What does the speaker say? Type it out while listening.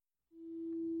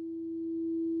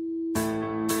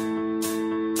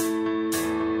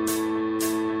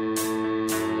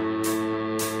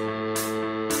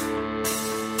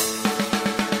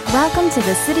to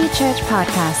the City Church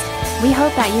podcast. We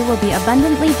hope that you will be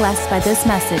abundantly blessed by this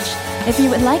message. If you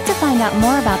would like to find out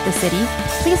more about the city,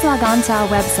 please log on to our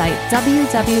website,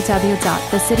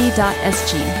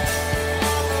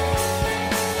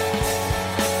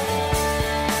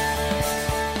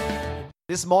 www.thecity.sg.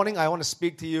 This morning, I want to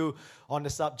speak to you on the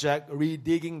subject,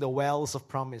 Redigging the Wells of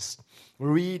Promise.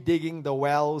 Redigging the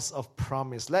Wells of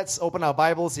Promise. Let's open our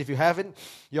Bibles, if you haven't,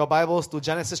 your Bibles to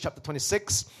Genesis chapter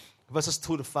 26, verses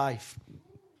 2 to 5.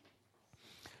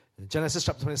 Genesis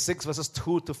chapter 26, verses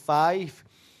 2 to 5.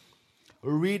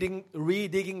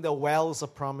 Redigging the Wells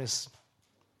of Promise.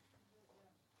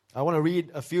 I want to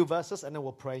read a few verses and then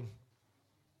we'll pray.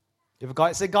 If you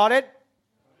got it, say, got it?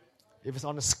 If it's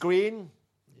on the screen,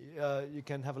 you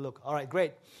can have a look. All right,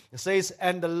 great. It says,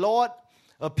 and the Lord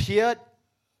appeared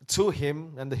to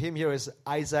him, and the him here is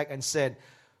Isaac, and said,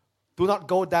 do not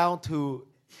go down to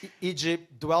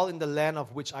Egypt, dwell in the land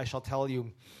of which I shall tell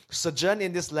you. Sojourn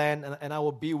in this land, and I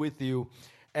will be with you,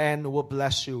 and will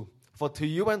bless you. For to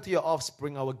you and to your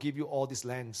offspring I will give you all these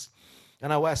lands.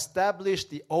 And I will establish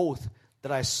the oath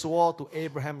that I swore to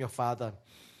Abraham your father.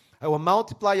 I will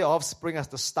multiply your offspring as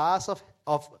the stars of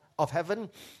heaven,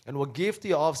 and will give to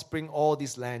your offspring all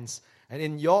these lands. And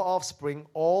in your offspring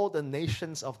all the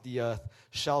nations of the earth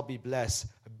shall be blessed.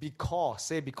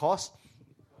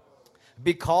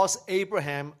 Because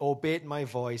Abraham obeyed my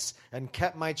voice and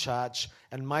kept my charge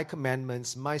and my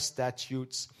commandments, my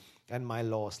statutes, and my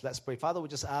laws. Let's pray. Father, we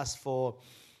just ask for,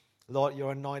 Lord,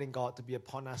 your anointing, God, to be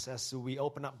upon us as we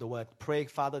open up the word. Pray,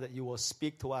 Father, that you will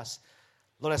speak to us.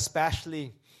 Lord,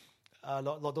 especially,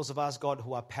 Lord, those of us, God,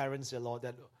 who are parents, dear Lord,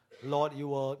 that Lord, you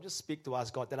will just speak to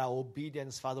us, God, that our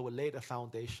obedience, Father, will lay the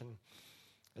foundation,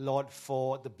 Lord,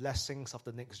 for the blessings of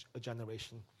the next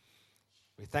generation.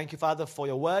 We thank you, Father, for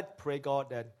your word. Pray, God,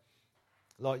 that,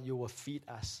 Lord, you will feed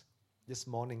us this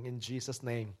morning in Jesus'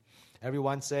 name.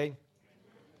 Everyone say,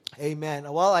 Amen.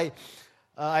 Well,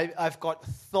 I've got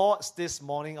thoughts this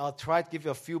morning. I'll try to give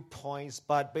you a few points,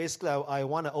 but basically I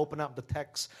want to open up the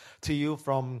text to you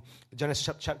from Genesis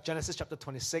chapter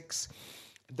 26.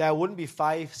 There wouldn't be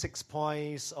 5-6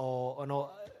 points or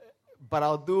no, but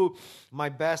I'll do my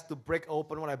best to break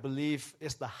open what I believe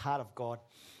is the heart of God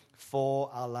for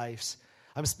our lives.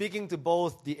 I'm speaking to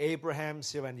both the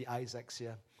Abrahams here and the Isaacs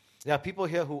here. There are people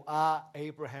here who are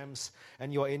Abrahams,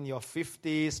 and you're in your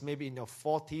 50s, maybe in your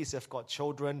 40s, you've got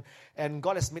children, and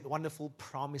God has made wonderful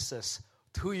promises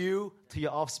to you, to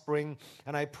your offspring,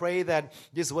 and I pray that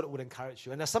this word would encourage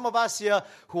you. And there's some of us here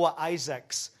who are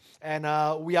Isaacs, and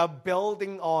we are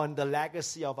building on the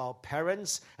legacy of our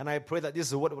parents. And I pray that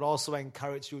this word would also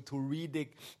encourage you to redig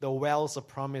the wells of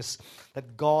promise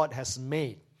that God has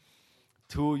made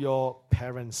to your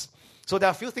parents. So there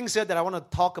are a few things here that I want to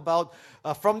talk about.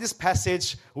 From this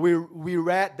passage, we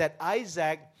read that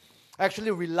Isaac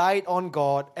actually relied on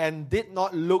God and did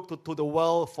not look to the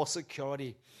world for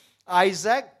security.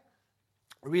 Isaac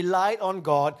relied on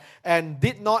God and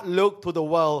did not look to the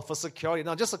world for security.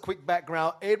 Now, just a quick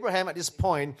background. Abraham at this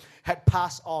point had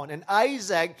passed on, and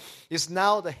Isaac is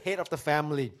now the head of the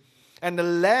family. And the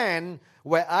land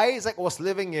where Isaac was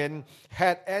living in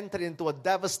had entered into a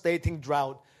devastating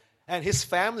drought. And his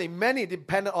family, many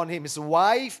depended on him. His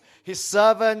wife, his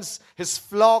servants, his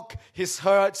flock, his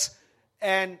herds.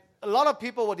 And a lot of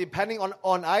people were depending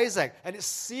on Isaac. And it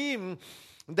seemed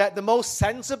that the most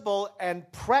sensible and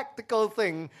practical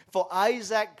thing for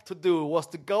Isaac to do was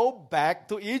to go back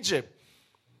to Egypt,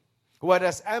 where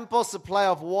there's ample supply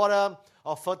of water,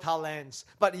 of fertile lands.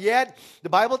 But yet, the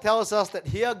Bible tells us that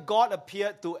here God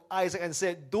appeared to Isaac and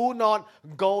said, do not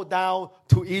go down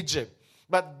to Egypt,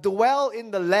 but dwell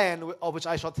in the land of which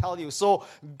I shall tell you. So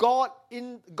God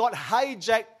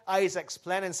hijacked Isaac's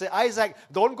plan and said, Isaac,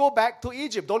 don't go back to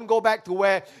Egypt. Don't go back to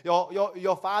where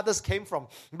your fathers came from,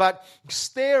 but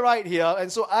stay right here. And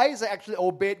so Isaac actually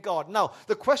obeyed God. Now,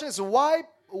 the question is, why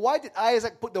did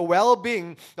Isaac put the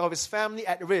well-being of his family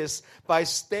at risk by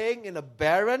staying in a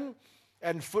barren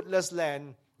and fruitless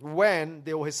land when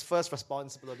they were his first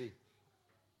responsibility?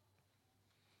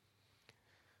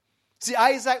 See,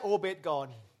 Isaac obeyed God.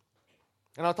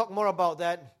 And I'll talk more about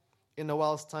that in a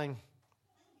while's time.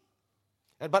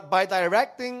 But by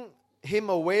directing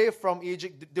him away from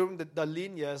Egypt during the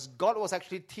lean years, God was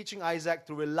actually teaching Isaac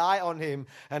to rely on him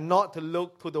and not to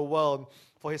look to the world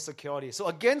for his security. So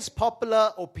against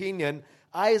popular opinion,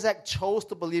 Isaac chose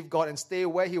to believe God and stay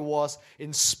where he was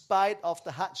in spite of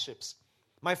the hardships.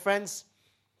 My friends,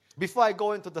 before I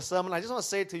go into the sermon, I just want to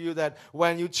say to you that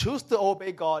when you choose to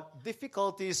obey God,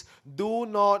 difficulties do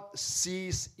not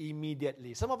cease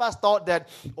immediately. Some of us thought that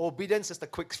obedience is the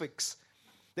quick fix.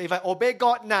 That if I obey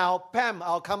God now, bam,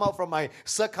 I'll come out from my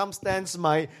circumstance,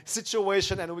 my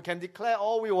situation, and we can declare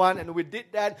all we want. And we did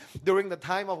that during the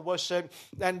time of worship.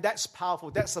 And that's powerful.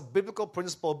 That's a biblical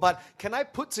principle. But can I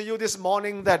put to you this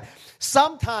morning that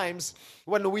sometimes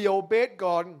when we obey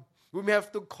God, we may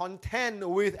have to contend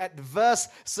with adverse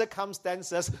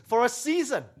circumstances for a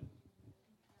season.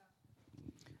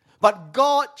 But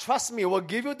God, trust me, will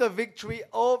give you the victory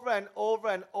over and over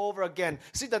and over again.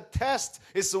 See, the test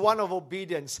is one of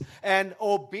obedience. And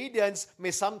obedience may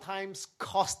sometimes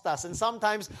cost us. And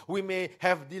sometimes we may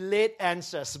have delayed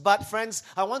answers. But friends,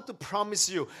 I want to promise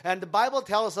you, and the Bible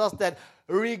tells us that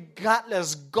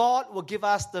regardless, God will give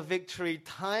us the victory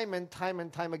time and time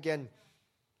and time again.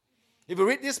 If you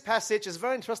read this passage, it's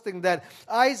very interesting that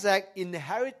Isaac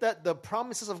inherited the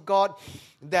promises of God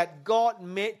that God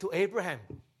made to Abraham.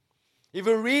 If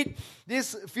you read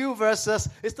these few verses,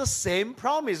 it's the same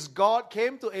promise. God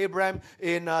came to Abraham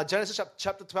in Genesis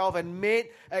chapter 12 and made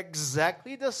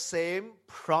exactly the same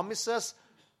promises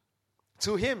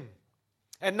to him.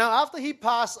 And now after he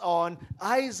passed on,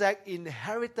 Isaac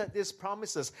inherited these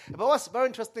promises. But what's very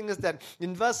interesting is that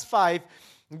in verse 5,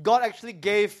 God actually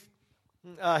gave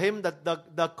him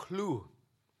the clue.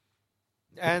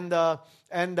 And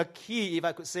the key, if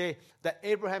I could say, that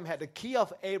Abraham had the key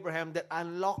of Abraham that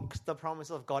unlocks the promise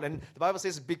of God. And the Bible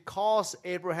says, because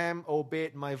Abraham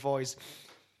obeyed my voice.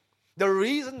 The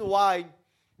reason why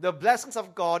the blessings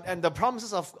of God and the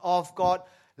promises of God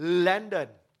landed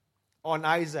on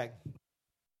Isaac,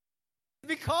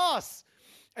 because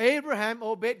Abraham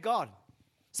obeyed God.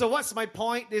 So what's my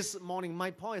point this morning? My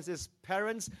point is this: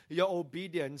 parents, your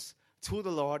obedience to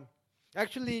the Lord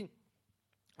actually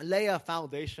lay a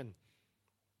foundation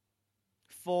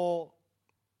for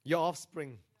your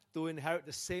offspring to inherit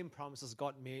the same promises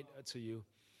God made to you.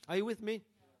 Are you with me?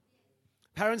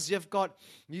 Parents, you have got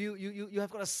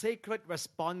a sacred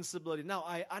responsibility. Now,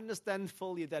 I understand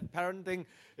fully that parenting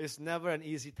is never an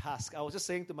easy task. I was just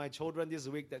saying to my children this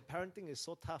week that parenting is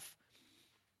so tough.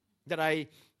 That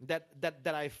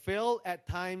I fail at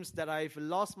times, that I've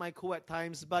lost my cool at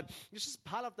times, but it's just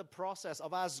part of the process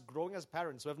of us growing as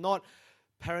parents. We have not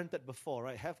parented before,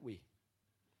 right? Have we?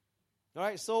 All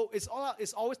right, so it's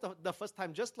always the first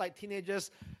time, just like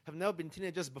teenagers have never been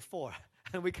teenagers before,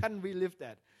 and we can't relive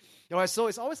that. All right, so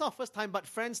it's always our first time, but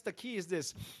friends, the key is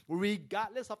this: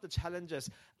 regardless of the challenges,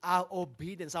 our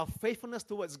obedience, our faithfulness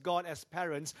towards God as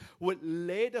parents would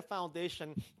lay the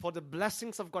foundation for the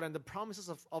blessings of God and the promises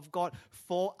of God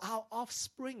for our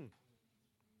offspring.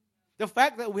 The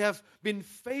fact that we have been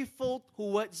faithful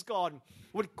towards God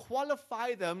would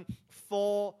qualify them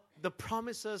for the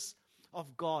promises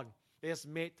of God He has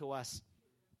made to us.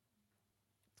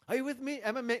 Are you with me?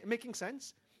 Am I making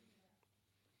sense?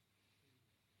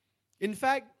 In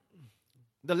fact,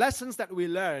 the lessons that we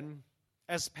learn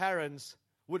as parents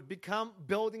would become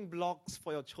building blocks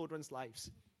for your children's lives.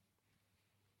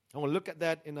 And we'll look at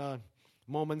that in a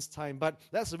moment's time. But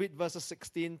let's read verses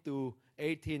 16 to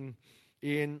 18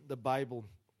 in the Bible.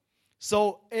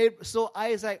 So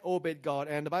Isaac obeyed God,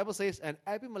 and the Bible says, and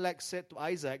Abimelech said to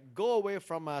Isaac, go away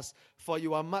from us, for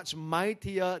you are much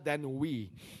mightier than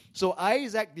we. So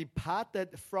Isaac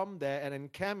departed from there and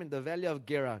encamped in the valley of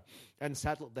Gerar and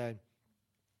settled there.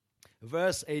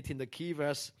 Verse 18, the key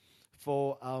verse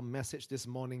for our message this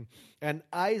morning. And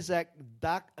Isaac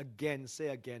dug again, say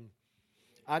again.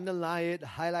 Underline it,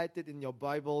 highlight it in your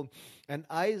Bible. And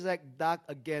Isaac dug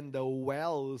again the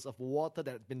wells of water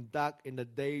that had been dug in the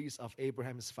days of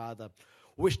Abraham's father,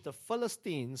 which the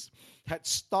Philistines had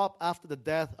stopped after the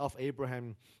death of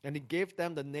Abraham. And he gave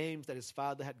them the names that his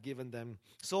father had given them.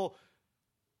 So,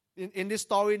 in this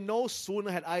story, no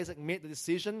sooner had Isaac made the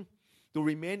decision to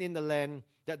remain in the land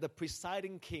that the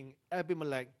presiding king,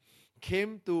 Abimelech,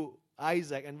 came to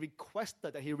Isaac and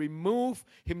requested that he remove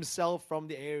himself from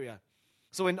the area.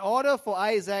 So in order for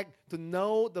Isaac to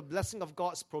know the blessing of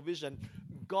God's provision,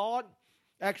 God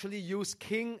actually used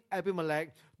King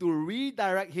Abimelech to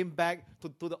redirect him back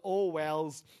to the old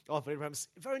wells of Abraham. It's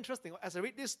very interesting. As I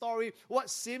read this story, what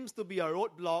seems to be a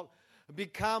roadblock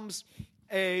becomes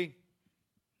a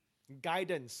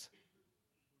guidance.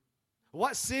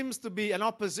 What seems to be an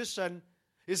opposition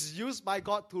is used by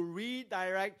God to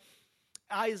redirect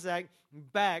Isaac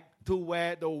back to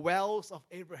where the wells of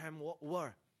Abraham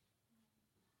were.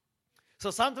 So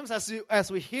sometimes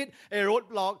as we hit a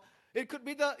roadblock, it could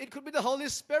be the Holy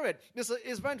Spirit.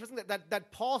 It's very interesting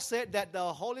that Paul said that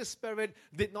the Holy Spirit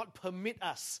did not permit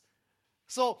us.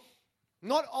 So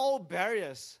not all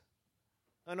barriers,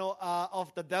 are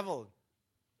of the devil.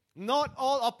 Not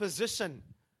all opposition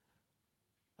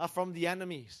are from the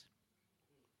enemies.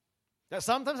 That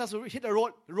sometimes as we hit a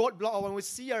roadblock or when we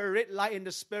see a red light in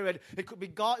the Spirit, it could be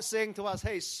God saying to us,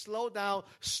 hey, slow down,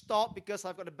 stop, because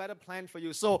I've got a better plan for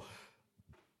you. So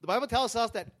the Bible tells us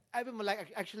that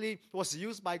Abimelech actually was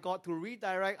used by God to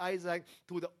redirect Isaac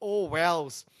to the old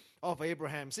wells of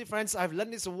Abraham. See, friends, I've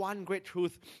learned this one great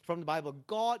truth from the Bible.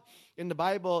 God in the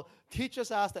Bible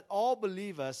teaches us that all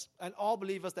believers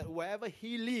that wherever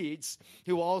He leads,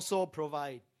 He will also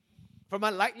provide from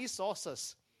unlikely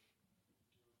sources.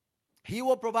 He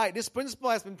will provide. This principle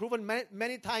has been proven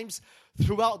many times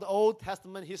throughout the Old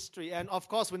Testament history. And of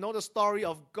course, we know the story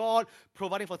of God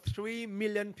providing for 3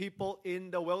 million people in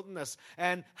the wilderness,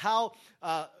 and how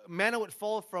manna would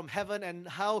fall from heaven, and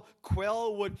how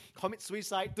quail would commit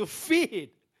suicide to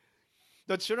feed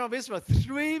the children of Israel.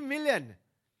 3 million.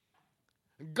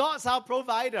 God's our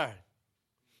provider.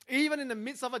 Even in the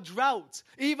midst of a drought,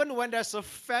 even when there's a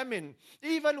famine,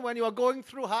 even when you are going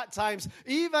through hard times,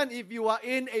 even if you are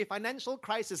in a financial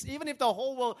crisis, even if the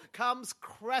whole world comes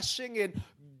crashing in,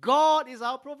 God is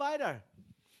our provider.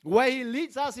 Where He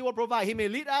leads us, He will provide. He may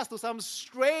lead us to some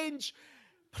strange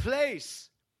place,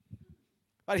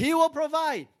 but He will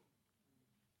provide.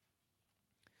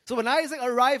 So when Isaac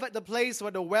arrived at the place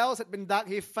where the wells had been dug,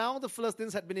 he found the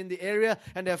Philistines had been in the area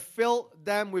and they filled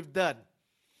them with dirt.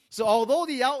 So although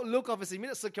the outlook of his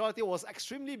immediate security was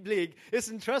extremely bleak, it's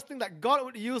interesting that God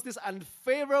would use these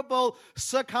unfavorable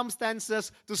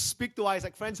circumstances to speak to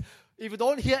Isaac. Friends, if you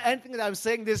don't hear anything that I'm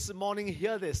saying this morning,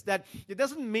 hear this. That it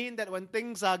doesn't mean that when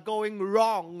things are going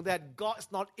wrong, that God's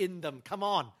not in them. Come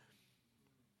on.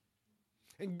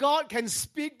 And God can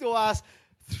speak to us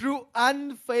through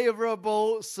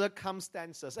unfavorable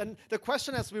circumstances. And the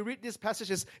question as we read this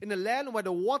passage is, in a land where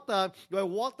water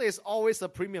is always a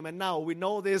premium, and now we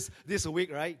know this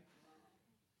week, right?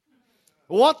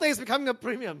 Water is becoming a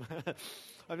premium.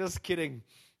 I'm just kidding.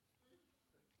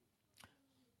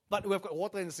 But we've got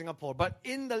water in Singapore. But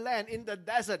in the land, in the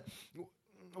desert,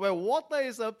 where water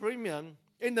is a premium,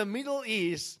 in the Middle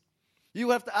East,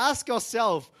 you have to ask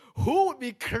yourself, who would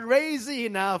be crazy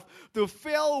enough to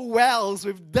fill wells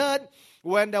with dirt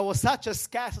when there was such a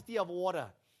scarcity of water?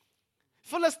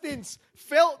 Philistines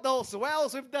filled those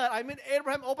wells with dirt. I mean,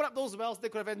 Abraham opened up those wells. They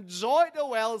could have enjoyed the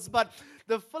wells, but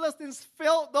the Philistines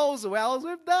filled those wells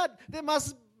with dirt. They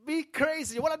must be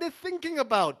crazy. What are they thinking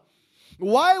about?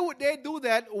 Why would they do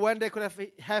that when they could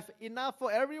have enough for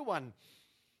everyone?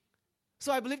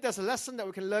 So I believe there's a lesson that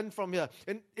we can learn from here.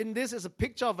 In this is a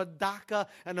picture of a darker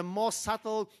and a more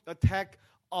subtle attack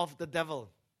of the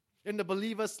devil in the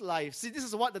believer's life. See, this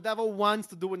is what the devil wants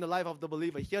to do in the life of the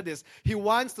believer. Hear this. He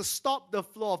wants to stop the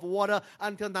flow of water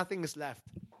until nothing is left.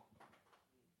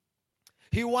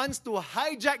 He wants to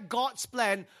hijack God's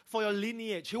plan for your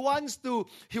lineage. He wants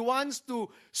to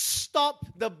stop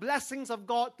the blessings of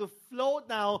God to flow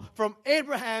down from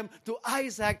Abraham to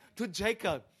Isaac to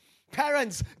Jacob.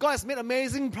 Parents, God has made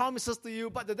amazing promises to you,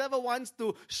 but the devil wants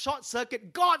to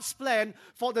short-circuit God's plan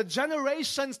for the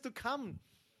generations to come.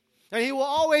 And he will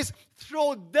always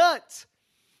throw dirt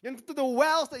into the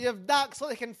wells that you have dug so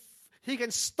that he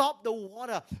can stop the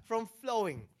water from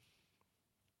flowing.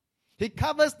 He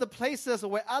covers the places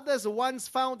where others once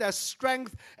found their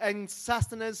strength and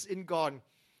sustenance in God.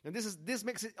 And this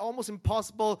makes it almost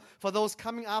impossible for those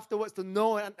coming afterwards to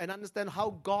know and understand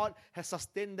how God has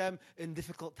sustained them in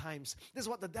difficult times. This is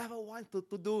what the devil wants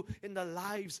to do in the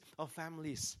lives of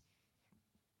families.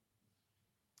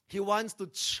 He wants to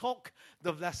choke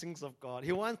the blessings of God.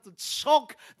 He wants to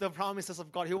choke the promises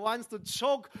of God. He wants to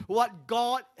choke what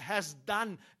God has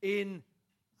done in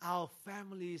our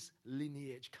family's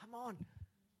lineage. Come on.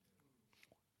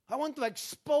 I want to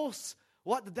expose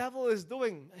what the devil is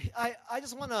doing. I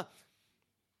just want to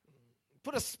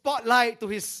put a spotlight to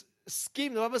his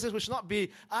scheme. The Bible says we should not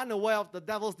be unaware of the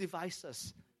devil's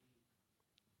devices.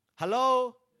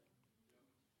 Hello?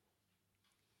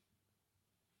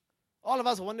 All of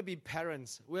us want to be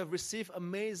parents. We have received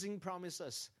amazing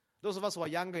promises. Those of us who are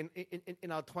younger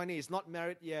in our 20s, not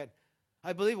married yet,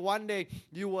 I believe one day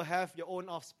you will have your own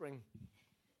offspring.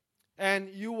 And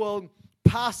you will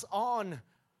pass on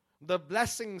the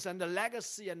blessings and the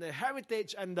legacy and the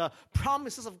heritage and the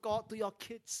promises of God to your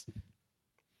kids.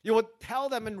 You will tell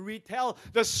them and retell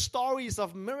the stories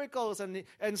of miracles and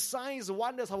signs,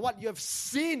 wonders of what you have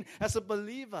seen as a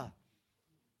believer.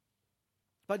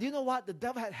 But you know what? The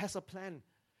devil has a plan.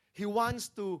 He wants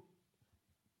to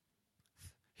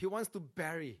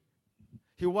bury.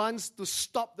 He wants to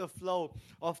stop the flow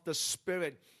of the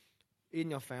Spirit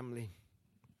in your family.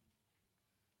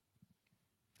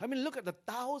 I mean, look at the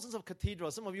thousands of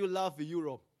cathedrals. Some of you love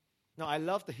Europe. Now, I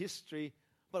love the history,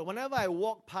 but whenever I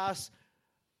walk past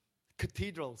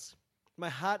cathedrals, my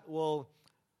heart will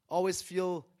always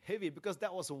feel heavy because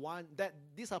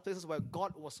these are places where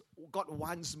God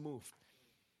once moved.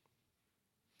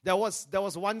 There was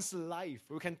once life.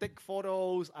 We can take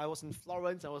photos. I was in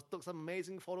Florence. Took some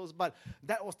amazing photos. But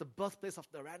that was the birthplace of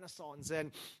the Renaissance.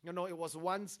 And, it was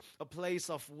once a place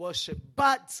of worship.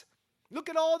 But look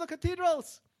at all the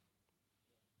cathedrals.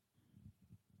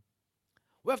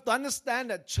 We have to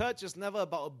understand that church is never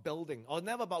about a building or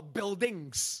never about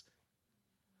buildings.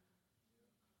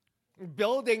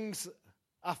 Buildings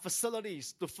are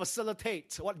facilities to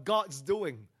facilitate what God's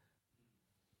doing.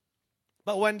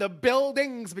 But when the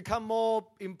buildings become more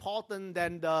important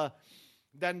than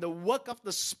the work of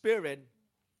the Spirit,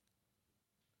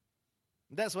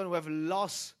 that's when we have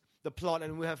lost the plot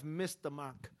and we have missed the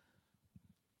mark.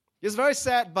 It's very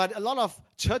sad, but a lot of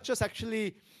churches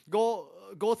actually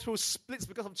go through splits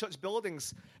because of church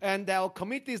buildings, and there are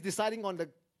committees deciding on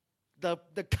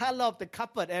the color of the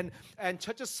carpet, and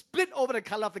churches split over the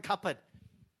color of the carpet.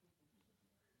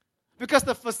 Because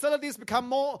the facilities become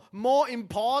more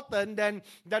important than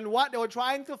what they were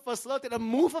trying to facilitate. The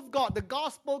move of God, the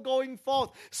gospel going forth,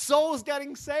 souls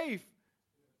getting saved.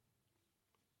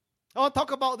 I want to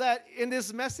talk about that in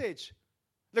this message.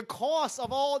 The cause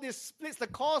of all these splits, the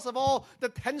cause of all the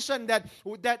tension that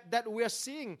we are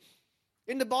seeing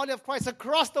in the body of Christ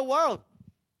across the world.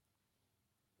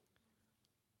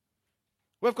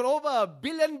 We've got over 1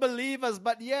 billion believers,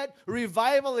 but yet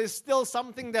revival is still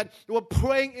something that we're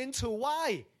praying into.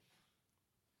 Why?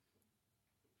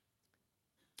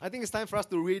 I think it's time for us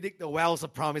to redig the wells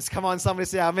of promise. Come on, somebody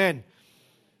say amen.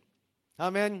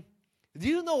 Amen. Do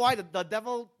you know why the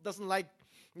devil doesn't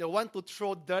want to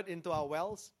throw dirt into our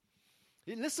wells?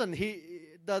 Listen,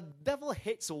 the devil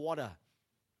hates water.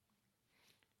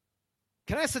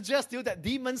 Can I suggest to you that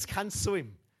demons can't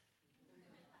swim?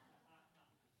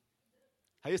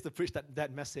 I used to preach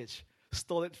that message.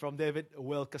 Stole it from David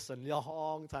Wilkerson a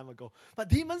long time ago. But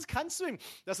demons can't swim.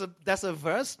 There's a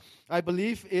verse, I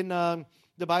believe, in the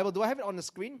Bible. Do I have it on the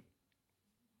screen?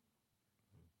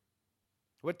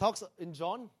 Where it talks in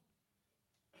John?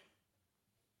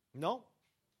 No?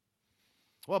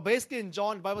 Well, basically in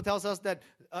John, the Bible tells us that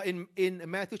in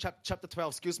Matthew chapter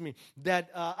 12, that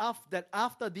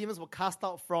after demons were cast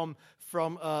out from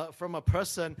a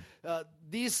person,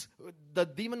 the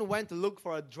demon went to look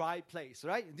for a dry place,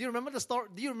 right? Do you remember the story?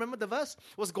 Do you remember the verse?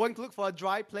 Was going to look for a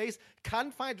dry place,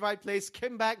 can't find a dry place,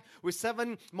 came back with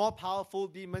 7 more powerful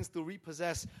demons to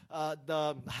repossess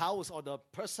the house or the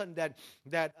person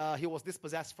that he was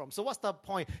dispossessed from. So what's the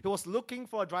point? He was looking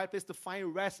for a dry place to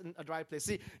find rest in a dry place.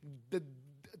 See,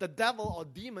 the devil or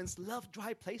demons love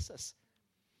dry places.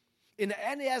 In the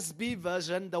NASB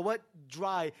version, the word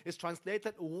dry is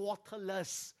translated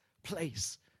waterless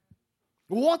place.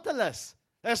 Waterless.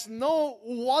 There's no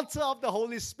water of the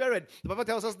Holy Spirit. The Bible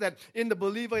tells us that in the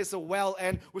believer is a well,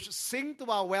 and we should sing to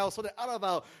our well so that out of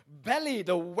our belly,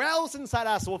 the wells inside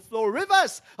us will flow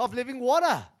rivers of living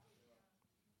water.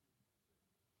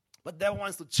 But the devil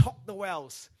wants to chop the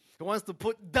wells. He wants to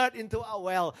put dirt into our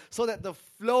well so that the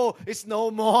flow is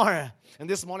no more. And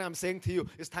this morning I'm saying to you,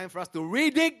 it's time for us to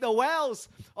redig the wells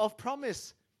of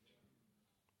promise.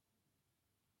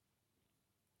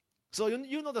 So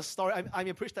you know the story. I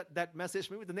may preach that message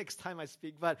maybe the next time I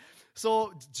speak. But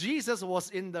so Jesus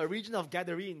was in the region of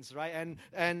Gadarenes, right?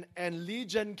 And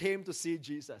Legion came to see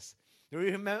Jesus. You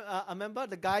remember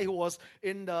the guy who was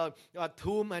in the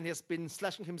tomb and he has been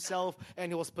slashing himself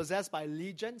and he was possessed by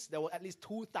legions. There were at least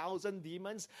 2,000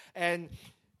 demons, and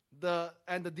the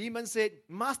demons said,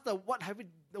 "Master, what have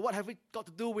we got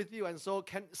to do with you? And so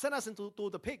send us into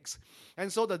the pigs." And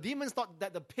so the demons thought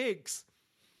that the pigs,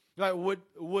 right, would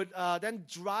then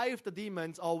drive the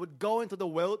demons or would go into the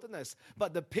wilderness.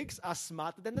 But the pigs are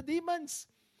smarter than the demons.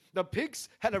 The pigs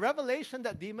had a revelation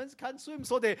that demons can't swim,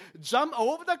 so they jumped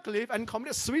over the cliff and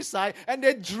committed suicide, and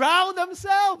they drowned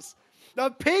themselves. The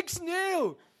pigs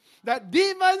knew that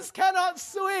demons cannot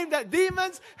swim, that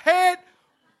demons hate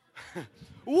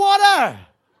water.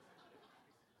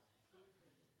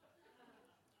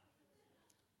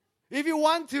 If you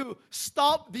want to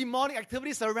stop demonic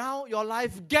activities around your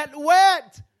life, get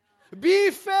wet,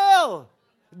 be filled,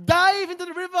 dive into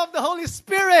the river of the Holy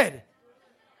Spirit.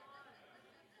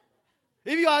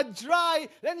 If you are dry,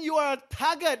 then you are a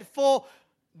target for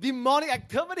demonic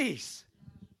activities.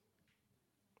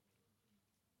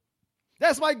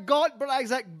 That's why God brought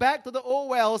Isaac back to the old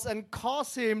wells and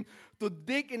caused him to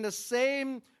dig in the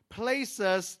same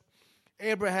places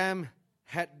Abraham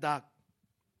had dug.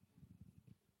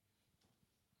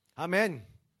 Amen.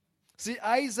 See,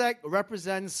 Isaac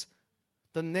represents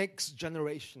the next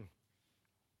generation.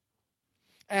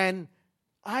 And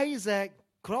Isaac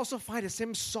could also find the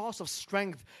same source of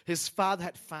strength his father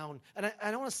had found. And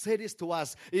I want to say this to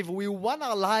us. If we want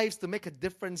our lives to make a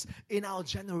difference in our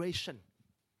generation,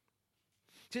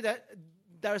 see that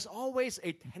there is always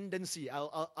a tendency,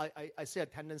 I say a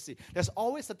tendency, there's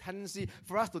always a tendency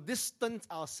for us to distance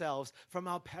ourselves from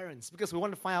our parents because we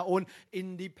want to find our own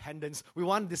independence. We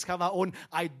want to discover our own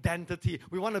identity.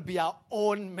 We want to be our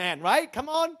own man, right? Come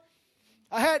on.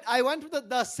 I went through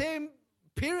the same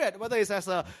period, whether it's as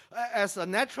a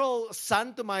natural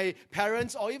son to my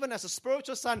parents or even as a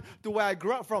spiritual son to where I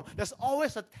grew up from. There's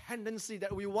always a tendency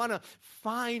that we want to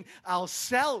find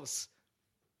ourselves.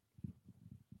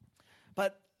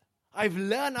 But I've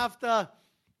learned after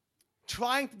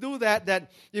trying to do that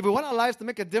if we want our lives to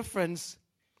make a difference,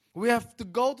 we have to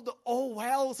go to the old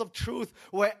wells of truth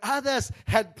where others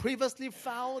had previously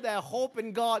found their hope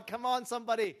in God. Come on,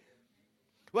 somebody.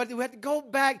 We had to go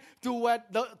back to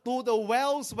the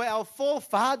wells where our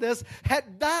forefathers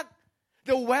had dug,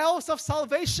 the wells of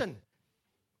salvation.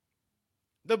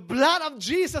 The blood of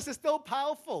Jesus is still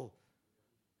powerful.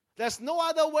 There's no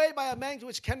other way by a man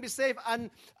which can be saved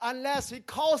unless he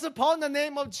calls upon the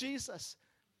name of Jesus.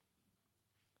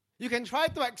 You can try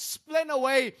to explain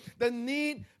away the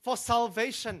need for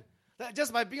salvation, that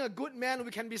just by being a good man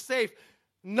we can be saved.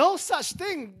 No such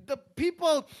thing. The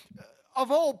people of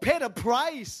old paid a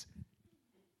price.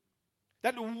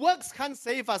 That works can't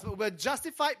save us, but we're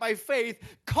justified by faith,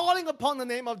 calling upon the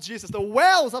name of Jesus, the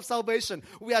wells of salvation.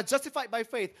 We are justified by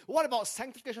faith. What about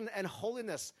sanctification and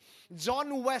holiness?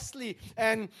 John Wesley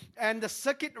and the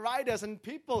circuit riders and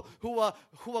people who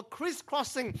were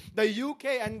crisscrossing the UK,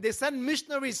 and they sent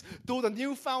missionaries to the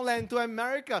Newfoundland, to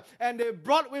America, and they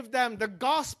brought with them the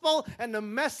gospel and the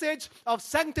message of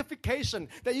sanctification,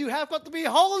 that you have got to be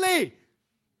holy. It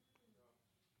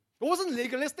wasn't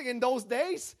legalistic in those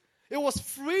days. It was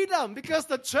freedom because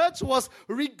the church was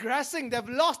regressing. They've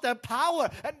lost their power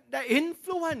and their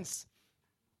influence.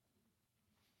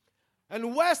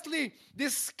 And Wesley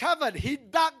discovered, he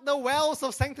dug the wells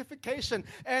of sanctification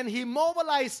and he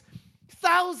mobilized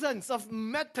thousands of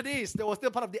Methodists. They were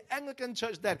still part of the Anglican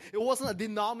church then. It wasn't a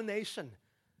denomination.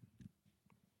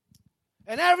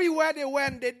 And everywhere they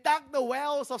went, they dug the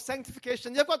wells of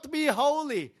sanctification. You've got to be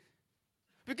holy.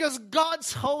 Because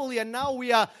God's holy, and now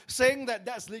we are saying that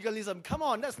that's legalism. Come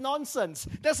on, that's nonsense.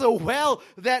 That's a well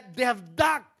that they have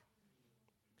dug.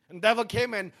 And the devil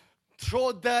came and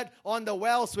threw dirt on the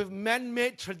wells with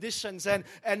man-made traditions and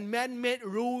man-made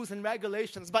rules and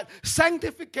regulations. But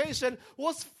sanctification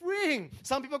was freeing.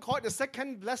 Some people call it the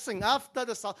second blessing after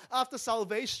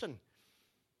salvation.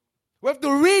 We have to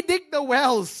redig the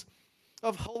wells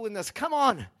of holiness. Come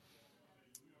on.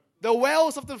 The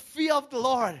wells of the fear of the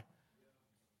Lord.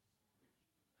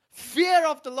 Fear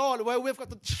of the Lord, where we've got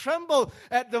to tremble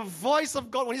at the voice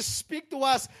of God when He speaks to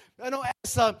us,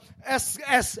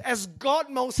 as God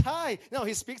Most High.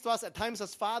 He speaks to us at times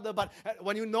as Father, but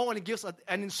when He gives an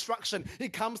instruction, He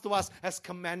comes to us as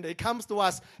Commander. He comes to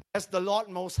us as the Lord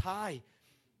Most High.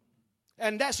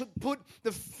 And that should put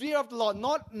the fear of the Lord,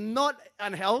 not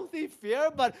unhealthy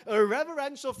fear, but a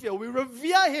reverential fear. We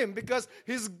revere Him because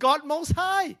He's God Most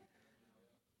High.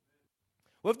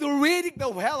 We have to redig the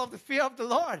well of the fear of the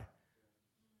Lord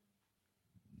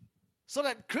so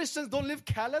that Christians don't live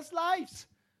careless lives.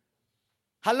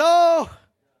 Hello?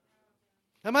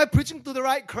 Am I preaching to the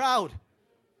right crowd?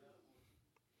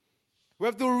 We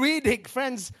have to redig,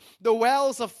 friends, the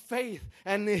wells of faith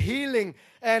and healing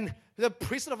and the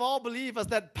priesthood of all believers,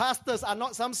 that pastors are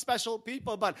not some special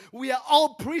people, but we are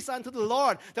all priests unto the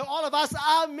Lord, that all of us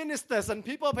are ministers, and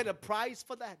people pay the price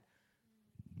for that.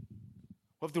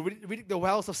 We have to read the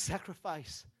wells of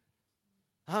sacrifice.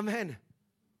 Amen.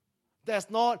 There's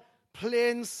not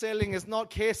plain sailing. It's not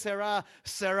que sera,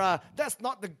 sera. That's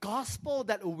not the gospel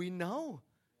that we know.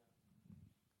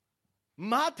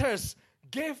 Martyrs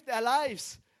gave their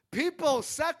lives. People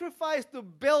sacrificed to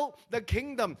build the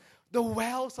kingdom. The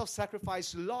wells of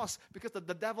sacrifice lost because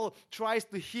the devil tries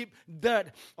to heap dirt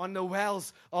on the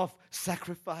wells of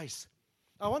sacrifice.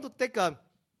 I want to take a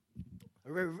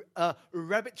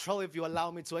rabbit trail, if you allow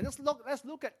me to. And let's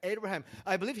look at Abraham.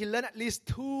 I believe he learned at least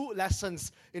 2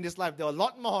 lessons in his life. There were a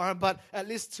lot more, but at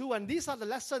least 2. And these are the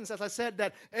lessons, as I said,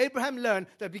 that Abraham learned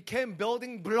that became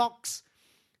building blocks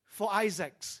for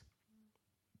Isaac's.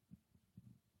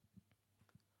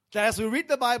 That as we read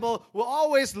the Bible, we'll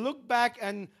always look back,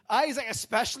 and Isaac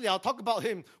especially, I'll talk about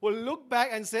him, will look back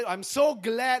and say, I'm so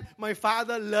glad my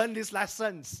father learned these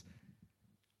lessons.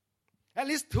 At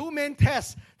least 2 main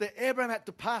tests that Abraham had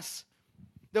to pass.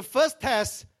 The first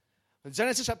test,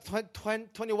 Genesis chapter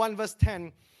 21, verse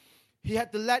 10, he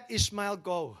had to let Ishmael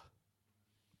go.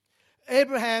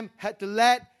 Abraham had to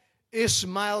let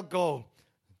Ishmael go.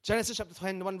 Genesis chapter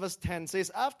 21 verse 10 says,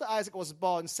 after Isaac was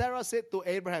born, Sarah said to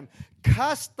Abraham,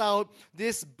 cast out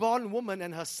this bondwoman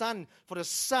and her son, for the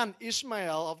son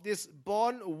Ishmael of this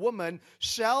bondwoman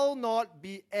shall not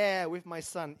be heir with my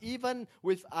son, even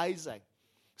with Isaac.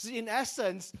 See, in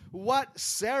essence, what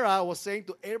Sarah was saying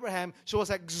to Abraham, she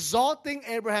was exhorting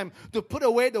Abraham to put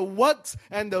away the works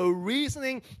and the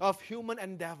reasoning of human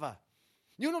endeavor.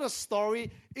 You know the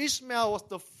story? Ishmael was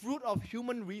the fruit of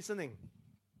human reasoning.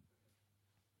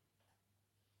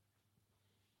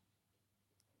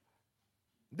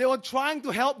 They were trying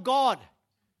to help God.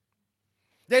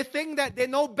 They think that they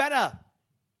know better.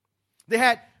 They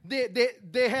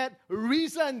had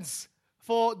reasons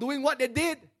for doing what they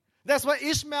did. That's why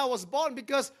Ishmael was born,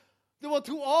 because they were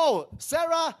too old.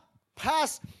 Sarah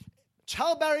past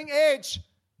childbearing age.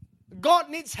 God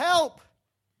needs help.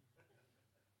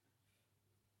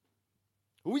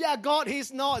 We are God,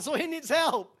 He's not, so He needs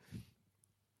help.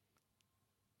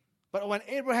 But when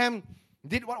Abraham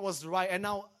did what was right, and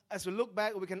now as we look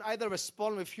back, we can either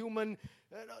respond with human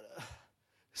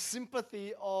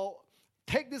sympathy or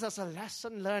take this as a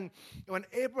lesson learned. When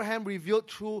Abraham revealed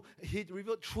true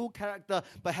character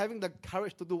by having the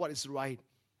courage to do what is right.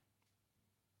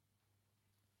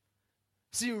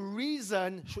 See,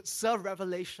 reason should serve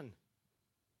revelation.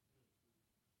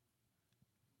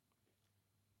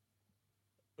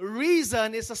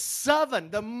 Reason is a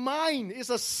servant. The mind is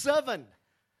a servant.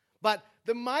 But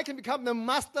the mind can become the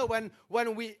master when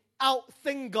we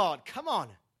outthink God. Come on.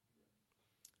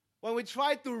 When we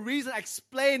try to reason,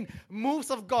 explain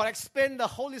moves of God, explain the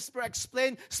Holy Spirit,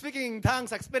 explain speaking in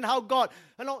tongues, explain how God,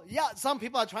 some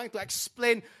people are trying to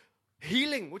explain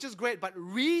healing, which is great, but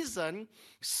reason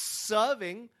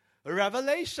serving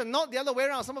revelation, not the other way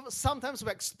around. Sometimes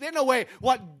we explain away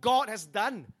what God has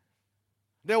done.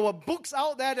 There were books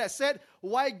out there that said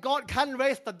why God can't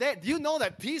raise the dead. Do you know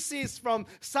that theses from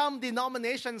some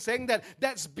denominations saying that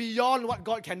that's beyond what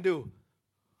God can do?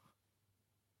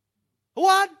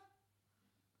 What?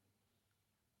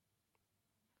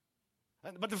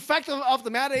 But the fact of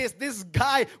the matter is, this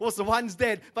guy was once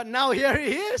dead, but now here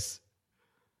he is.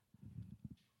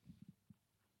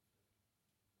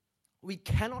 We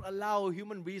cannot allow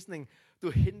human reasoning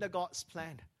to hinder God's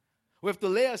plan. We have to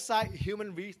lay aside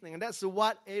human reasoning, and that's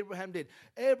what Abraham did.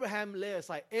 Abraham lay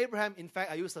aside. Abraham, in fact,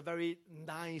 I use a very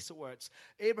nice words.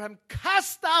 Abraham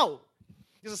cast out.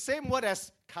 It's the same word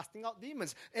as casting out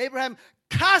demons. Abraham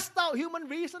cast out human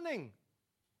reasoning.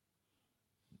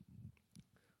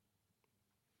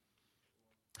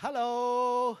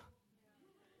 Hello.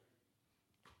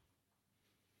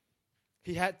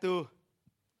 He had to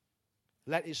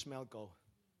let Ishmael go.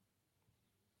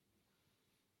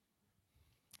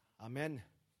 Amen.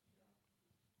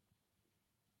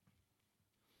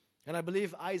 And I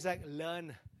believe Isaac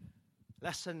learned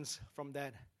lessons from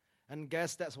that. And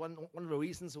guess that's one of the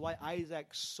reasons why Isaac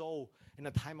sowed in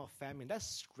a time of famine. That's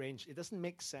strange. It doesn't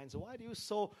make sense. Why do you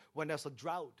sow when there's a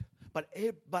drought? But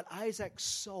Isaac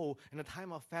sowed in a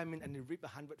time of famine and he reaped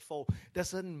 100-fold.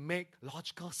 Doesn't make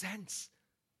logical sense.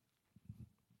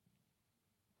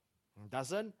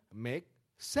 Doesn't make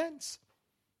sense.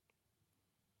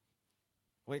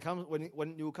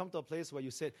 When you come to a place where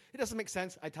you say, it doesn't make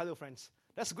sense, I tell you, friends,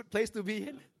 that's a good place to be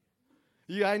in.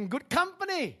 You are in good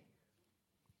company.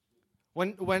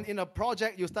 When in a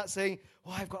project you start saying,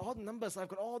 oh, I've got all the numbers, I've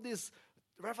got all these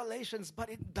revelations, but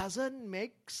it doesn't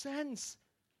make sense.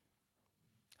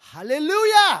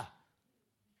 Hallelujah!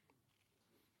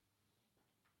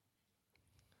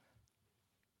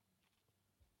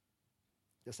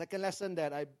 The second lesson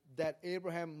that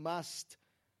Abraham must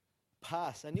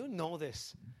pass, and you know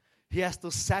this, he has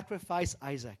to sacrifice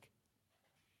Isaac.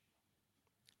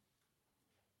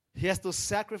 He has to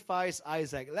sacrifice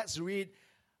Isaac. Let's read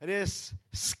this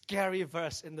scary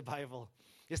verse in the Bible.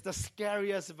 It's the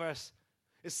scariest verse.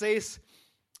 It says,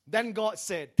 then God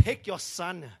said, take your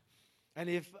son. And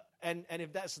if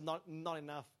that's not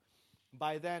enough,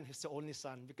 by then he's the only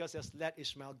son, because he has let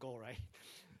Ishmael go, right?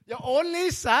 Your only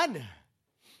son,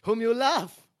 whom you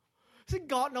love. See,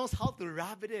 God knows how to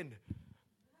wrap it in.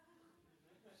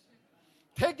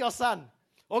 Take your son.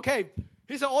 Okay,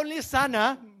 he's the only son,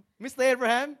 Mr.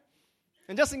 Abraham.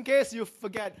 And just in case you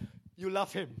forget, you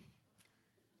love him.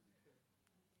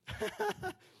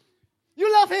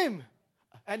 You love him.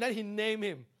 And then he named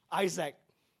him Isaac.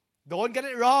 Don't get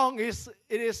it wrong. It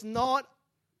is not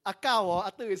a cow or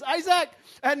a it's Isaac.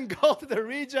 And go to the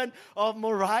region of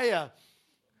Moriah.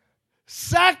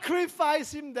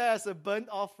 Sacrifice him there as a burnt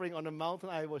offering on the mountain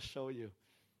I will show you.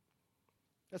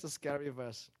 That's a scary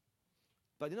verse.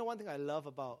 But you know one thing I love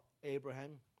about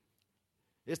Abraham?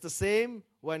 It's the same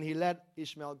when he let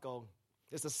Ishmael go.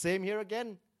 It's the same here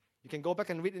again. You can go back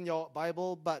and read in your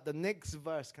Bible, but the next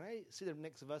verse, can I see the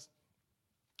next verse?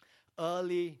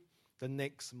 Early the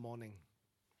next morning.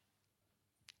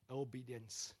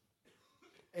 Obedience.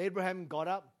 Abraham got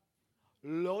up,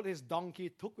 loaded his donkey,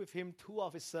 took with him 2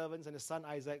 of his servants and his son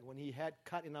Isaac. When he had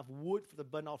cut enough wood for the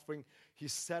burnt offering, he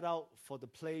set out for the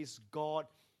place God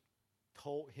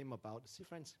told him about. See,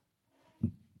 friends?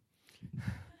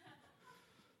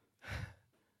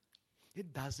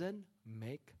 It doesn't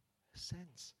make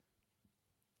sense.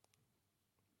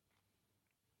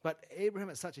 But Abraham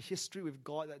had such a history with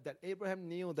God that Abraham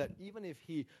knew that even if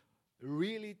he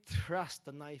really thrust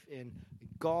the knife in,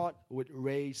 God would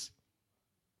raise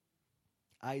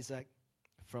Isaac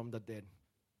from the dead.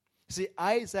 See,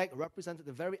 Isaac represented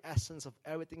the very essence of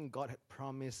everything God had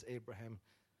promised Abraham.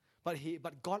 But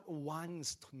God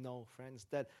wants to know, friends,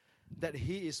 that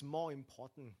he is more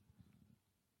important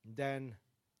than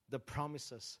the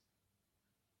promises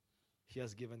he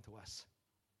has given to us.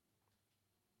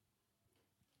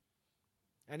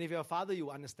 And if you're a father, you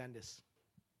understand this.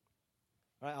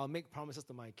 Right? I'll make promises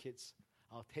to my kids.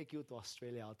 I'll take you to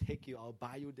Australia. I'll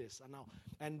buy you this.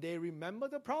 And they remember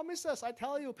the promises. I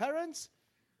tell you, parents,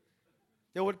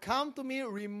 they would come to me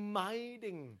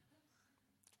reminding.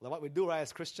 Like what we do, right,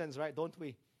 as Christians, right? Don't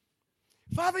we?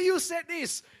 Father, you said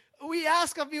this. We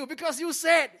ask of you because you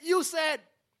said.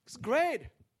 It's great.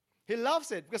 He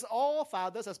loves it because all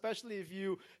fathers, especially if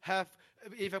you've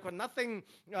got nothing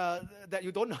that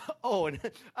you don't own,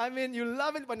 I mean, you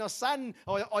love it when your son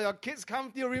or your kids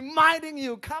come to you reminding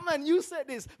you, come on, you said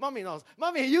this. Mommy knows.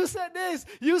 Mommy, you said this.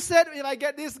 You said if I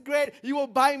get this grade, you will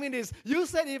buy me this. You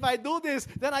said if I do this,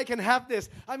 then I can have this.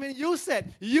 I mean, you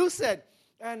said.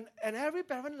 And every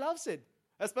parent loves it,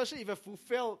 especially if you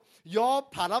fulfill your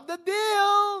part of the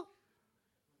deal.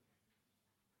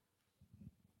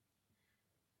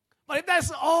 But if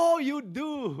that's all you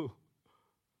do,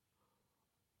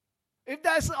 and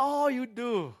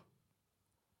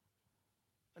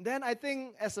then I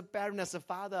think as a parent, as a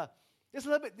father, it's a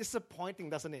little bit disappointing,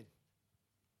 doesn't it?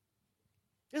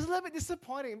 It's a little bit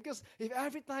disappointing because if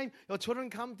every time your children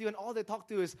come to you and all they talk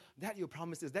to you is, that you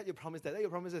promised this, that you promised that, that you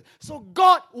promised this. So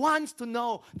God wants to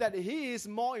know that He is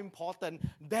more important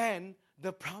than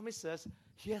the promises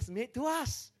He has made to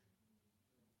us.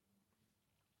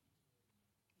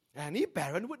 Any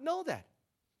parent would know that.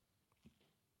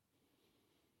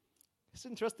 It's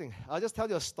interesting. I'll just tell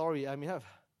you a story. I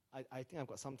think I've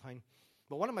got some time.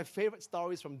 But one of my favorite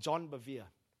stories from John Bevere.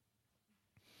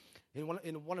 In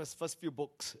one of his first few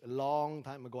books, a long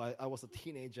time ago, I was a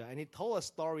teenager, and he told a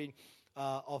story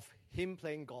of him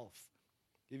playing golf,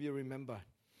 if you remember.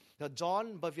 Now,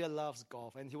 John Bevere loves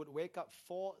golf, and he would wake up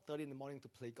 4:30 in the morning to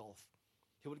play golf.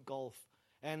 He would golf.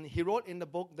 And he wrote in the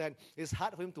book that it's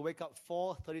hard for him to wake up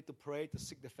 4:30 to pray, to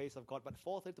seek the face of God, but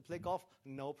 4:30 to play golf,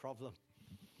 no problem.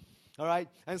 All right?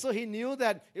 And so he knew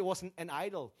that it was an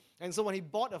idol. And so when he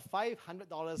bought a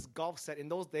 $500 golf set in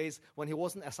those days, when he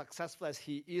wasn't as successful as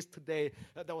he is today,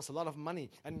 that was a lot of money.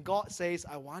 And God says,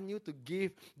 I want you to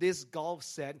give this golf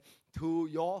set to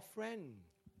your friend.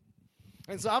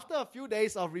 And so after a few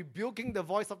days of rebuking the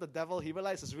voice of the devil, he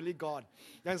realized it's really God.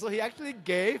 And so he actually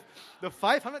gave the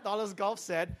 $500 golf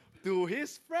set to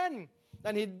his friend.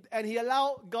 And he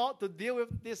allowed God to deal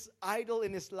with this idol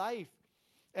in his life.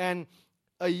 And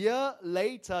a year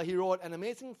later, he wrote, an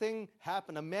amazing thing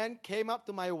happened. A man came up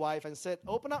to my wife and said,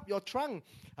 open up your trunk.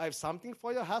 I have something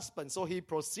for your husband. So he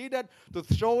proceeded to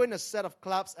throw in a set of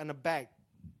clubs and a bag.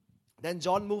 Then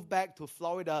John moved back to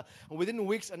Florida. And within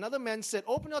weeks, another man said,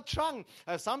 open your trunk.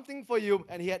 I have something for you.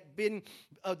 And he had been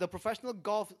the professional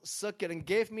golf circuit and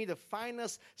gave me the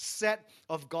finest set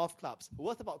of golf clubs,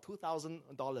 worth about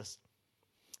 $2,000.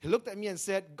 He looked at me and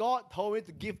said, God told me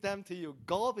to give them to you.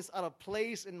 Golf is out of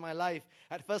place in my life.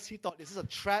 At first, he thought this is a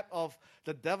trap of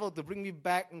the devil to bring me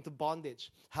back into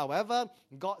bondage. However,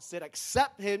 God said,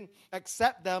 accept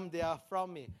them, they are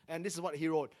from me. And this is what he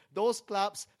wrote. Those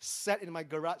clubs sat in my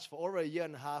garage for over a year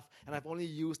and a half, and I've only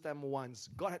used them once.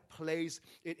 God had placed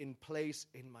it in place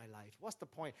in my life. What's the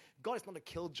point? God is not a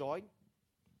killjoy,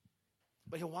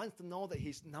 but He wants to know that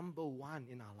He's number one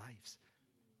in our lives.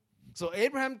 So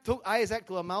Abraham took Isaac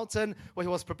to a mountain where he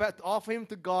was prepared to offer him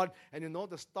to God. And you know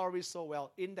the story so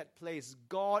well. In that place,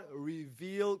 God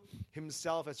revealed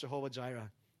Himself as Jehovah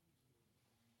Jireh.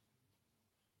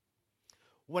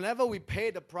 Whenever we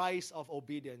pay the price of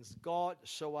obedience, God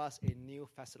shows us a new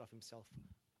facet of Himself.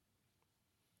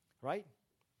 Right?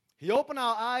 He opened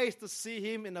our eyes to see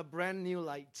Him in a brand new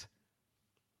light.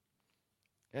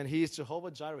 And He is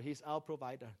Jehovah Jireh. He's our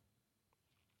provider.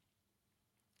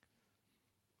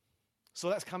 So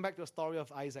let's come back to the story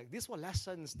of Isaac. These were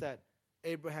lessons that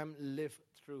Abraham lived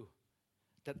through,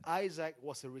 that Isaac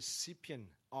was a recipient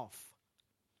of.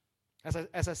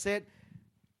 As I said,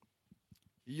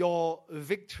 your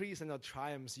victories and your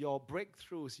triumphs, your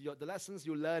breakthroughs, the lessons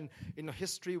you learn in your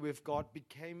history with God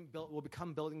will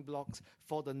become building blocks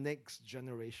for the next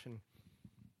generation.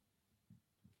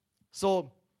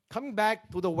 So, coming back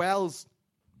to the wells,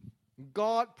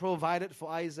 God provided for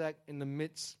Isaac in the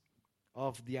midst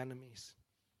of the enemies.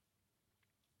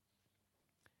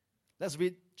 Let's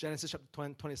read Genesis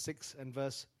chapter 26 and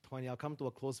verse 20. I'll come to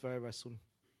a close very, very soon.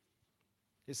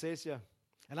 It says here,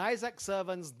 "And Isaac's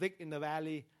servants digged in the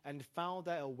valley and found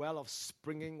there a well of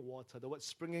springing water." The word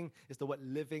springing is the word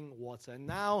living water. And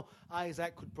now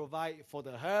Isaac could provide for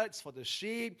the herds, for the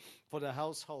sheep, for the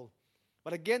household.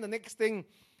 But again, the next thing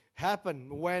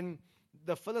happened when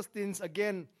the Philistines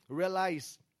again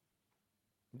realized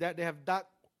that they have dug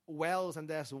wells and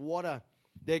there's water.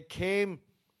 They came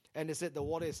and they said, the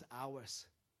water is ours.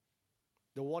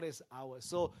 The water is ours.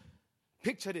 So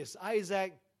picture this.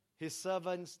 Isaac, his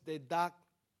servants, they dug.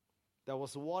 There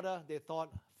was water. They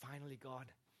thought, finally,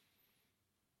 God.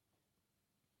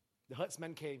 The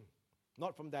herdsmen came,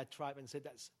 not from that tribe, and said,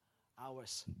 that's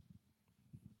ours.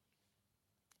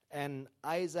 And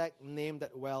Isaac named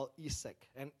that well Esek.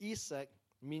 And Esek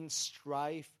means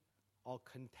strife or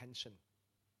contention.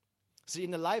 See,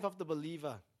 in the life of the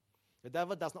believer, the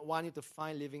devil does not want you to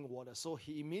find living water. So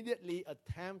he immediately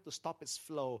attempts to stop its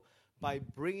flow by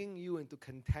bringing you into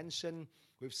contention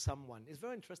with someone. It's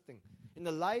very interesting. In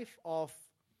the life of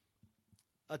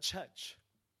a church,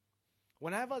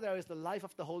 whenever there is the life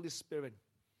of the Holy Spirit,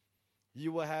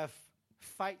 you will have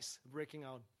fights breaking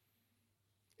out.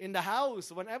 In the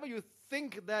house, whenever you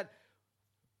think that,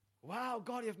 wow,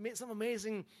 God, you've done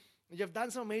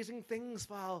some amazing things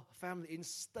for our family,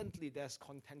 instantly there's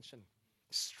contention,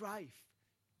 strife.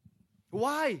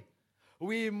 Why?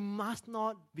 We must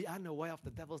not be unaware of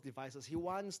the devil's devices. He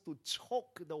wants to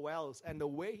choke the wells, and the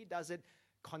way he does it,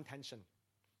 contention,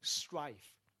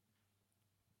 strife.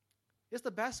 It's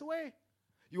the best way.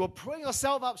 You are praying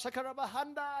yourself up,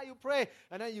 Shakarabahanda, you pray,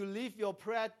 and then you leave your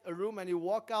prayer room and you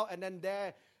walk out, and then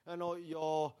there,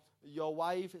 your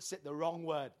wife said the wrong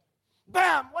word.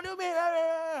 Bam! What do you mean?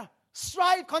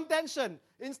 Strife, contention.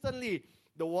 Instantly,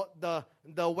 the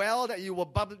well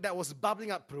that was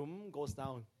bubbling up, boom, goes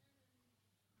down.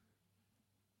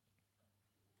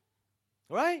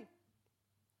 Right?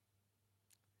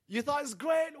 You thought it's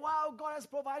great. Wow, God has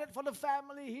provided for the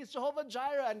family. He's Jehovah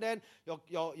Jireh. And then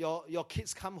your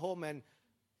kids come home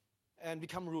and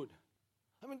become rude.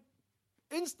 I mean,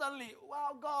 instantly,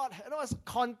 wow, God. As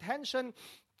contention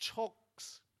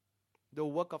chokes the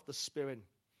work of the Spirit.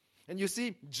 And you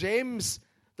see, James,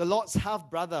 the Lord's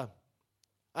half-brother,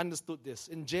 understood this.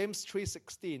 In James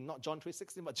 3:16, not John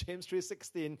 3:16, but James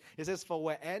 3:16, it says, "For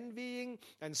where envying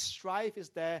and strife is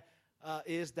there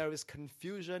is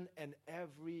confusion and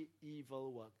every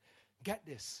evil work." Get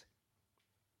this.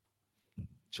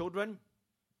 Children,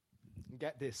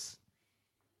 get this.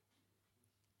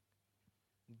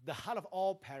 The heart of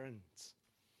all parents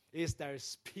is there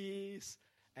is peace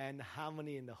and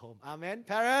harmony in the home. Amen,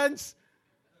 parents?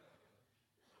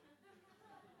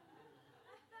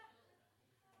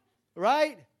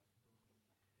 Right?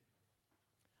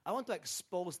 I want to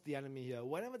expose the enemy here.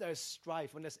 Whenever there is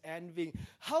strife, when there's envy,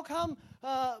 how come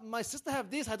my sister have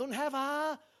this, I don't have?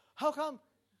 How come?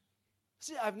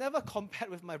 See, I've never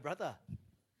compared with my brother.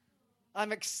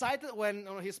 I'm excited when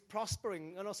he's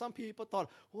prospering. Some people thought,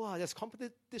 wow, there's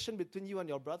competition between you and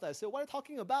your brother. I said, what are you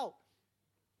talking about?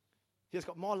 He's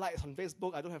got more likes on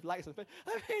Facebook. I don't have likes on Facebook.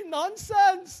 I mean,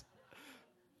 nonsense.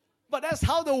 But that's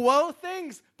how the world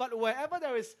thinks. But wherever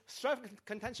there is strife and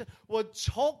contention, will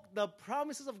choke the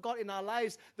promises of God in our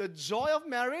lives, the joy of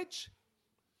marriage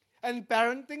and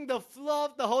parenting, the flow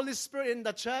of the Holy Spirit in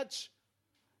the church,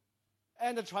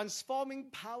 and the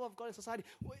transforming power of God in society.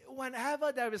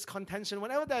 Whenever there is contention,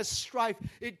 whenever there is strife,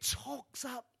 it chokes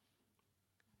up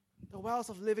the wells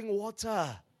of living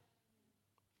water.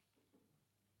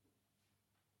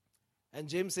 And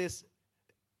James says,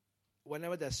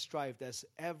 whenever there's strife, there's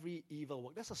every evil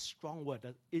work. That's a strong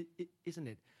word, isn't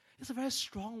it? It's a very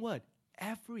strong word.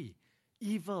 Every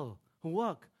evil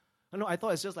work. I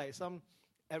thought it's just like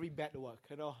every bad work,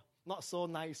 not so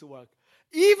nice work.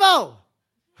 Evil!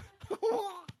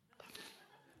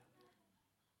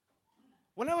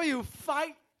 Whenever you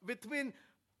fight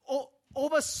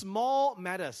over small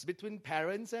matters, between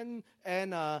parents and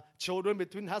children,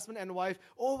 between husband and wife,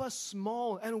 over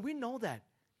small, and we know that.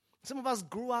 Some of us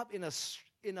grew up in a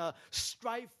in a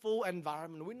strifeful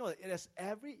environment. We know that it is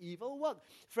every evil work.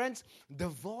 Friends,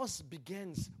 divorce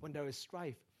begins when there is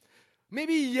strife.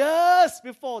 Maybe years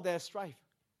before there's strife.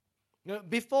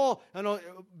 Before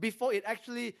it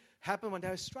actually happened, when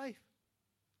there is strife.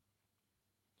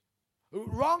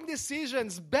 Wrong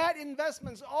decisions, bad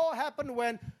investments all happen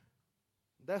when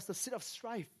there's the seed of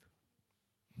strife.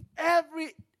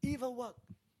 Every evil work.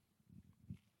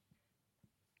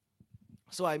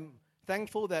 So I'm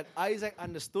thankful that Isaac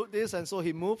understood this, and so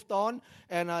he moved on,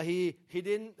 and he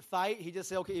didn't fight. He just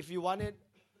said, okay, if you want it,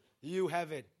 you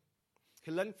have it.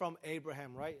 He learned from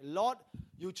Abraham, right? Lord,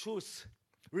 you choose.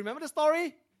 Remember the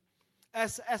story?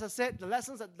 As I said, the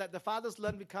lessons that the fathers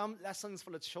learn become lessons for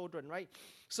the children, right?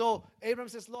 So Abraham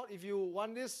says, Lord, if you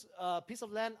want this piece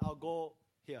of land, I'll go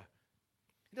here.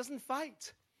 He doesn't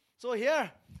fight. So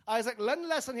here, Isaac learned a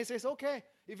lesson. He says, okay,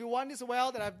 if you want this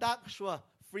well that I've dug, sure,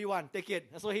 free one, take it.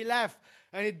 And so he left,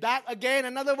 and he dug again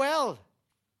another well.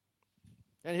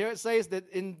 And here it says that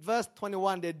in verse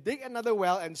 21, they dig another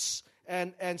well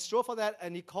and strove for that,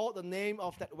 and he called the name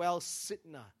of that well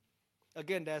Sitnah.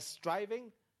 Again, there's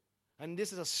striving. And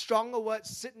this is a stronger word.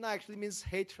 Sitna actually means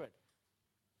hatred.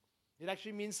 It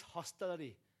actually means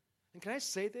hostility. And can I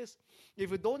say this? If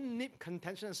you don't nip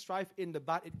contention and strife in the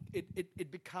bud,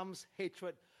 it becomes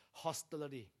hatred,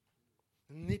 hostility.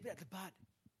 Nip it at the bud.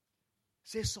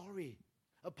 Say sorry.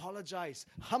 Apologize.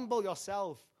 Humble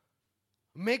yourself.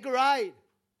 Make right.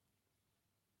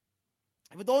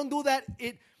 If you don't do that,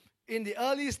 in the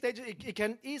early stages, it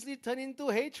can easily turn into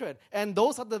hatred. And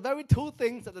those are the very two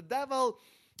things that the devil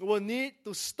will need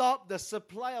to stop the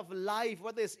supply of life,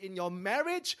 whether it's in your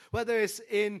marriage, whether it's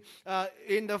in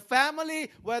the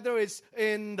family, whether it's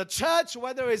in the church,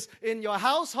 whether it's in your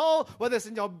household, whether it's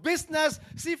in your business.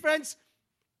 See, friends,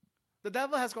 the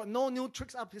devil has got no new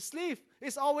tricks up his sleeve.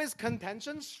 It's always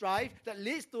contention, strife that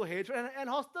leads to hatred and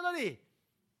hostility.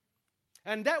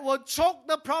 And that will choke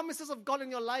the promises of God in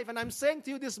your life. And I'm saying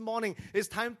to you this morning, it's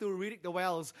time to redig the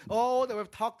wells. All that we've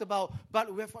talked about.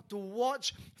 But we have got to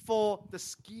watch for the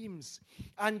schemes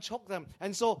and choke them.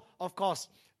 And so, of course,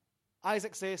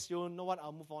 Isaac says, you know what,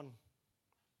 I'll move on.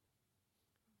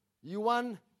 If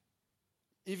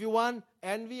you want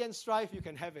envy and strife, you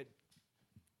can have it.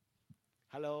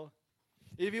 Hello?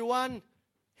 If you want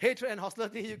hatred and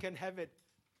hostility, you can have it.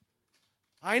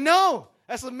 I know,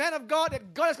 as a man of God,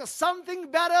 that God has got something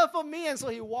better for me. And so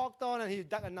he walked on and he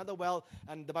dug another well.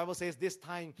 And the Bible says this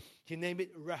time he named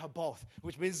it Rehoboth,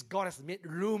 which means God has made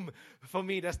room for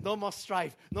me. There's no more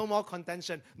strife, no more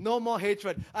contention, no more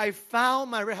hatred. I found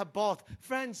my Rehoboth.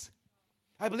 Friends,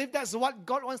 I believe that's what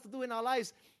God wants to do in our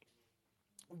lives.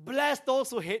 Bless those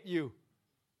who hate you.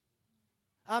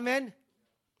 Amen.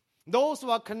 Those who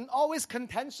are always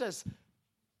contentious,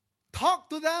 talk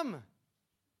to them.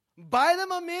 Buy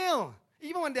them a meal.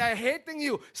 Even when they are hating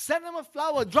you, send them a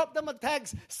flower, drop them a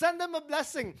text, send them a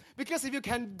blessing. Because if you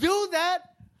can do that,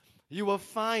 you will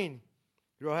find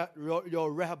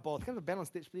your Rehoboth. Can the band on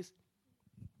stage, please?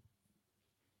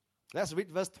 Let's read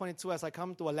verse 22 as I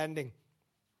come to a landing.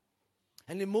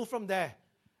 And they moved from there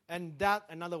and dug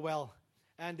another well.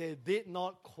 And they did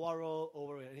not quarrel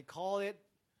over it. And he called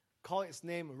its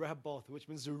name Rehoboth, which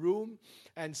means room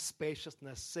and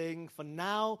spaciousness, saying, for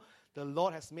now, the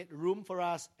Lord has made room for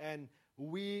us, and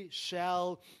we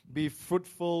shall be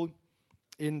fruitful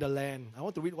in the land. I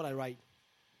want to read what I write.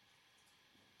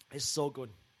 It's so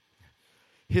good.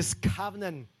 His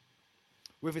covenant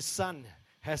with his Son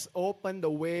has opened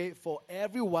the way for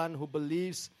everyone who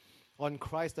believes on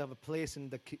Christ to have a place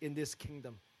in this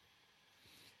kingdom.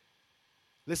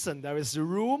 Listen, there is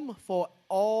room for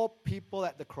all people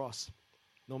at the cross,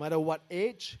 no matter what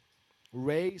age,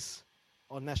 race,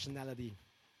 or nationality.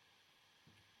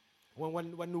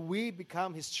 When we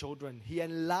become his children, he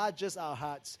enlarges our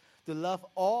hearts to love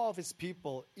all of his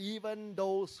people, even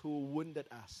those who wounded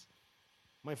us.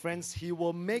 My friends, he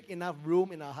will make enough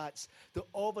room in our hearts to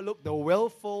overlook the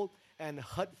willful and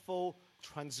hurtful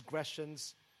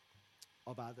transgressions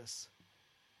of others.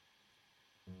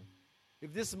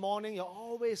 If this morning you're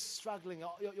always struggling,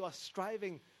 you are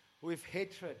striving with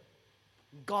hatred,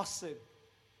 gossip,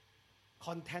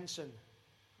 contention,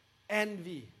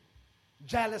 envy,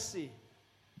 jealousy,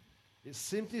 it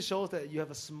simply shows that you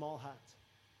have a small heart.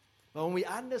 But when we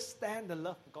understand the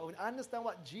love of God, when we understand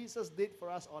what Jesus did for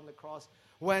us on the cross,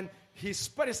 when he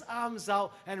spread his arms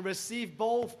out and received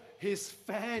both his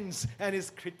fans and his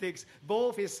critics,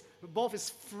 both his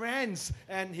friends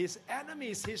and his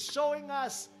enemies, he's showing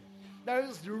us there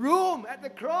is room at the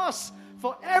cross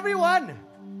for everyone.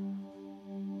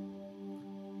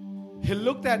 He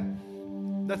looked at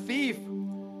the thief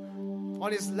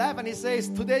on his left and he says,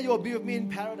 today you will be with me in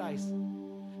paradise.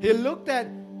 He looked at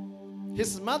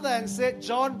his mother and said,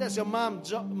 John, that's your mom.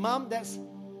 Mom, that's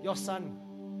your son.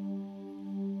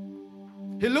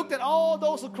 He looked at all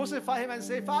those who crucified him and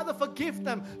said, Father, forgive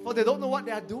them, for they don't know what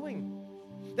they are doing.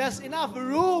 There's enough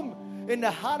room in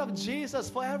the heart of Jesus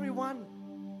for everyone.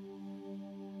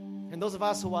 And those of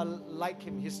us who are like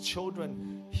him, his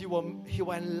children, he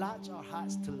will enlarge our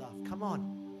hearts to love. Come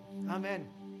on. Amen.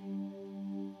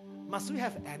 Must we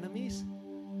have enemies?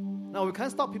 No, we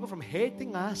can't stop people from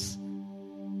hating us.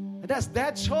 And that's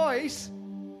their choice.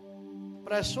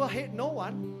 But I sure hate no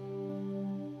one.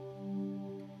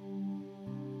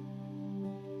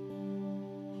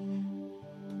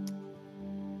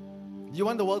 You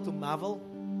want the world to marvel?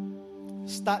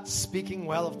 Start speaking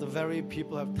well of the very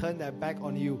people who have turned their back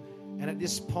on you and at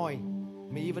this point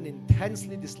may even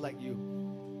intensely dislike you.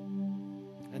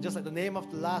 And just like the name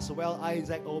of the last well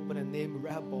Isaac opened and named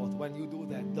Rehoboth, when you do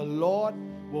that, the Lord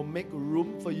will make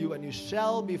room for you and you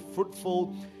shall be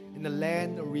fruitful in the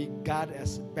land regarded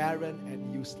as barren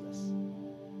and useless.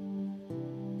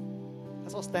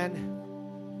 Let's all stand.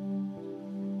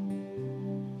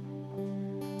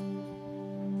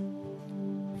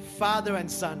 Father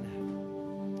and son,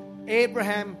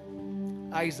 Abraham,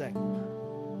 Isaac.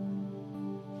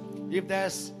 If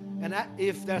there's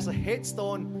a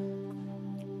headstone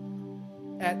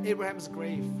at Abraham's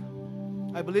grave,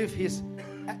 I believe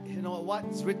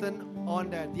what's written on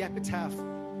there, the epitaph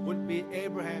would be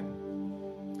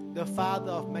Abraham, the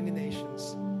father of many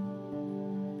nations,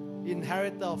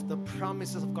 inheritor of the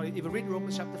promises of God. If you read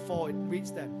Romans chapter 4, it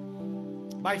reads that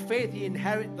by faith he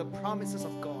inherited the promises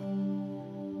of God.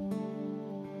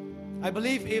 I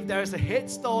believe if there is a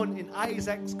headstone in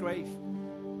Isaac's grave,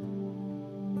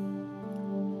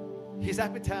 his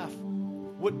epitaph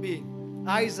would be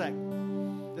Isaac,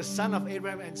 the son of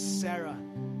Abraham and Sarah,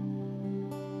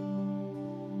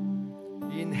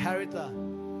 the inheritor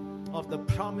of the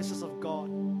promises of God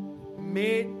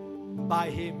made by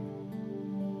him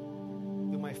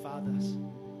to my fathers.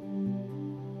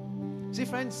 See,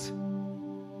 friends,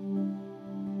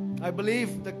 I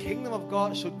believe the kingdom of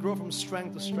God should grow from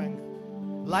strength to strength.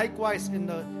 Likewise, in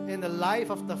the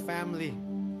life of the family,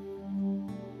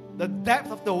 the depth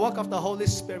of the work of the Holy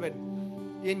Spirit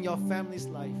in your family's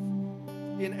life,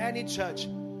 in any church,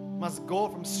 must go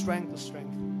from strength to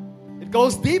strength. It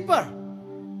goes deeper,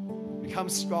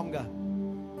 becomes stronger.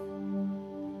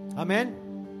 Amen.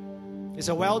 Is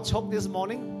a well choked this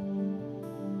morning?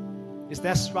 Is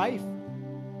there strife,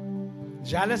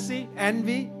 jealousy,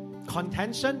 envy,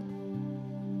 contention?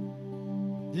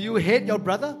 Do you hate your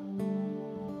brother?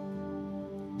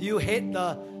 Do you hate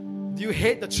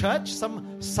the church?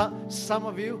 Some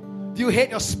of you. Do you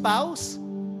hate your spouse?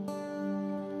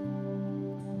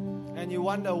 And you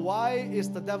wonder, why is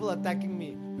the devil attacking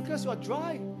me? Because you are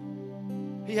dry.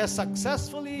 He has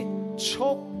successfully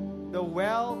choked the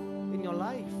well in your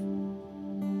life.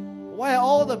 Why are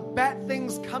all the bad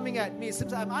things coming at me? It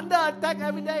seems I'm under attack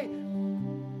every day.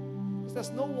 Because there's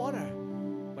no water.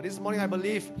 But this morning I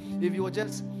believe if you will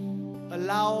just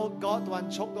allow God to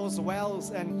unchoke those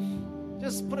wells and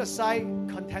just put aside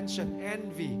contention,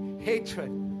 envy, hatred,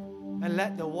 and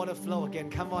let the water flow again.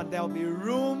 Come on, there will be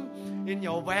room in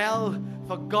your well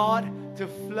for God to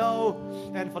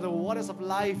flow and for the waters of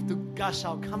life to gush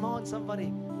out. Come on,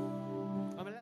 somebody.